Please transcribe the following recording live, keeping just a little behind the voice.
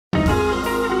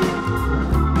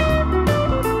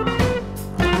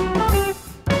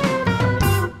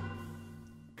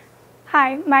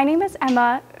Hi, my name is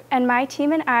Emma, and my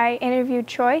team and I interviewed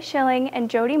Troy Schilling and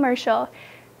Jody Marshall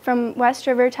from West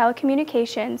River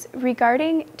Telecommunications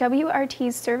regarding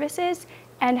WRT's services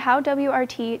and how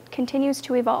WRT continues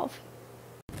to evolve.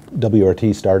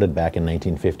 WRT started back in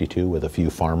 1952 with a few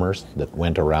farmers that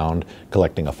went around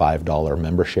collecting a $5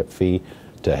 membership fee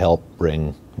to help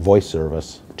bring voice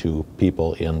service to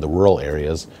people in the rural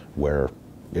areas where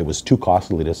it was too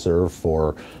costly to serve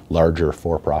for larger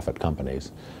for-profit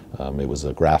companies. It was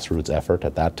a grassroots effort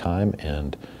at that time,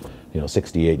 and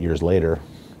 68 years later,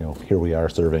 here we are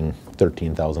serving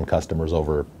 13,000 customers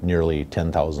over nearly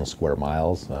 10,000 square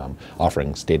miles,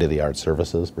 offering state-of-the-art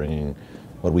services, bringing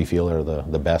what we feel are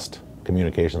the best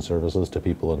communication services to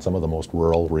people in some of the most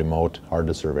rural, remote,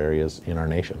 hard-to-serve areas in our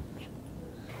nation.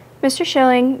 Mr.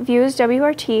 Schilling views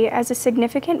WRT as a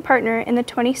significant partner in the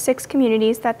 26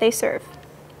 communities that they serve.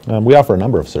 We offer a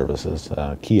number of services.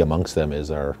 Key amongst them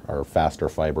is our faster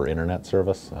fiber internet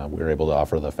service. We're able to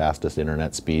offer the fastest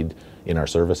internet speed in our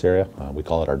service area. We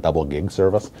call it our double gig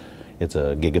service. It's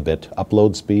a gigabit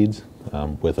upload speeds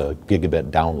with a gigabit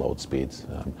download speeds.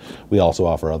 We also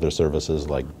offer other services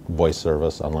like voice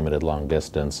service, unlimited long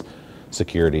distance,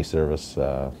 security service,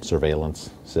 surveillance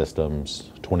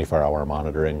systems, 24-hour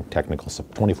monitoring,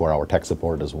 24-hour tech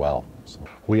support as well.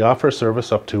 We offer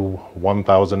service up to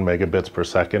 1,000 megabits per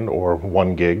second, or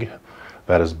 1 gig.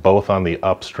 That is both on the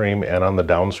upstream and on the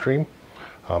downstream.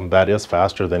 That is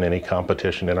faster than any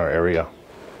competition in our area.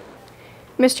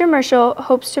 Mr. Marshall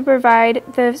hopes to provide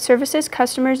the services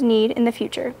customers need in the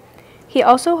future. He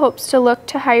also hopes to look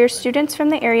to hire students from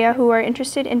the area who are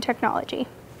interested in technology.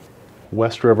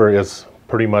 West River is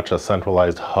pretty much a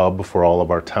centralized hub for all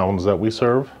of our towns that we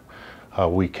serve.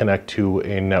 We connect to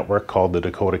a network called the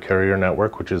Dakota Carrier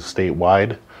Network, which is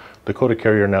statewide. Dakota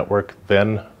Carrier Network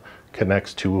then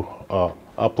connects to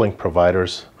uplink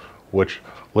providers, which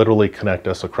literally connect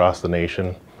us across the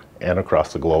nation and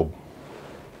across the globe.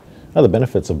 Now, the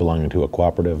benefits of belonging to a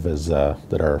cooperative is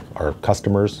that our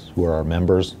customers, who are our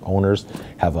members, owners,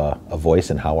 have a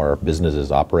voice in how our business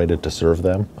is operated to serve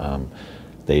them.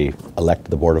 They elect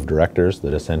the board of directors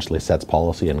that essentially sets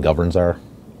policy and governs our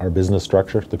business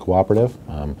structure, the cooperative.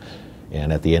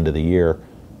 And at the end of the year,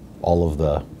 all of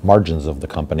the margins of the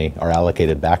company are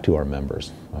allocated back to our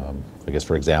members. I guess,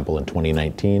 for example, in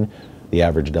 2019, the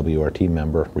average WRT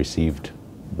member received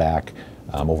back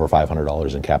over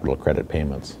 $500 in capital credit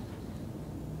payments.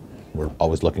 We're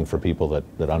always looking for people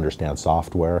that understand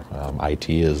software. IT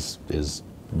is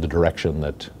the direction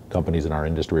that companies in our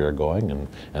industry are going,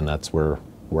 and that's where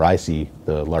I see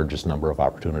the largest number of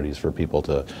opportunities for people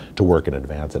to work and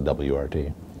advance at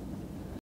WRT.